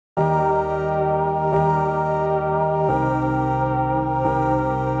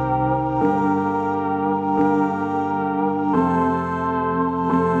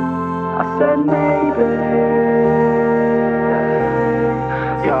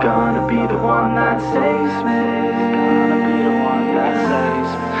You're gonna be the one that saves me.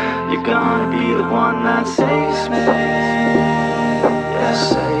 You're gonna be the one that saves me. Yeah,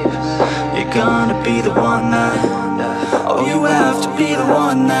 save me. You're gonna be the one that, oh, you have to be the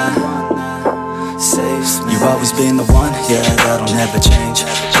one that saves me. You've always been the one, yeah, that'll never change.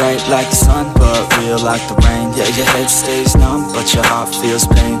 Bright like the sun, but real like the rain. Yeah, your head stays numb, but your heart feels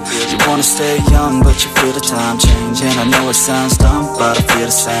pain. You wanna stay young, but you feel the time change. And I know it sounds dumb, but I feel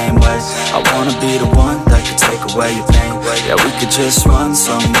the same way. I wanna be the one that could take away your pain. Yeah, we could just run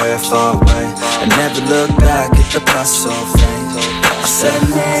somewhere far away and never look back at the past so faint. I said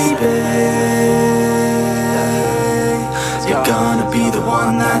maybe you're gonna be the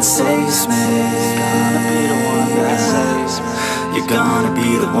one that saves me. You're gonna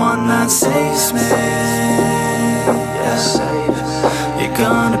be the one that saves me. Yeah, save me. You're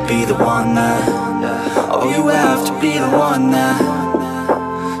gonna be the one that, oh, you have to be the one that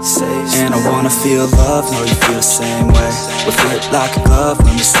saves me. And I wanna feel love, know you feel the same way. We fit like a glove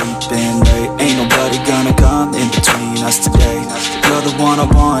when we're sleeping late. Ain't nobody gonna come in between us today. You're the one I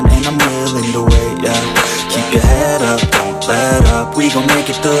want and I'm willing to wait, yeah. Keep your head up, don't let up. We gon' make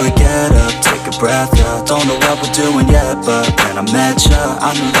it through it, get up, take a breath, yeah. Don't know what we're doing yet, but when I met ya,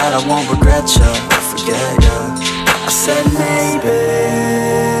 I knew that I won't regret ya or forget ya. I said maybe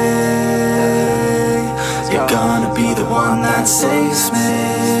you're gonna be the one that saves me.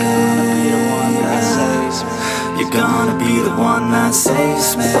 You're gonna be the one that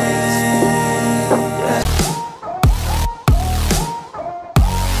saves me.